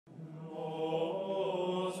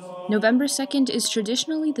November 2nd is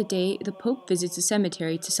traditionally the day the Pope visits a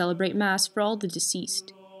cemetery to celebrate Mass for all the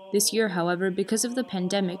deceased. This year, however, because of the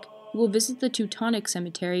pandemic, he will visit the Teutonic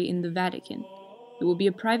Cemetery in the Vatican. It will be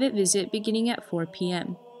a private visit beginning at 4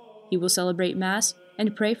 p.m. He will celebrate Mass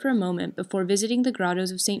and pray for a moment before visiting the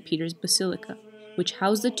grottos of St. Peter's Basilica, which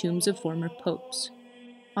house the tombs of former popes.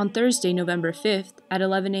 On Thursday, November 5th, at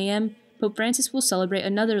 11 a.m., Pope Francis will celebrate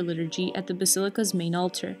another liturgy at the Basilica's main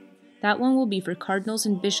altar. That one will be for cardinals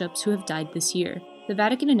and bishops who have died this year. The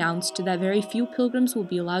Vatican announced that very few pilgrims will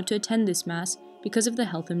be allowed to attend this Mass because of the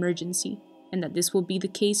health emergency, and that this will be the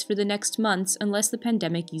case for the next months unless the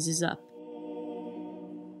pandemic eases up.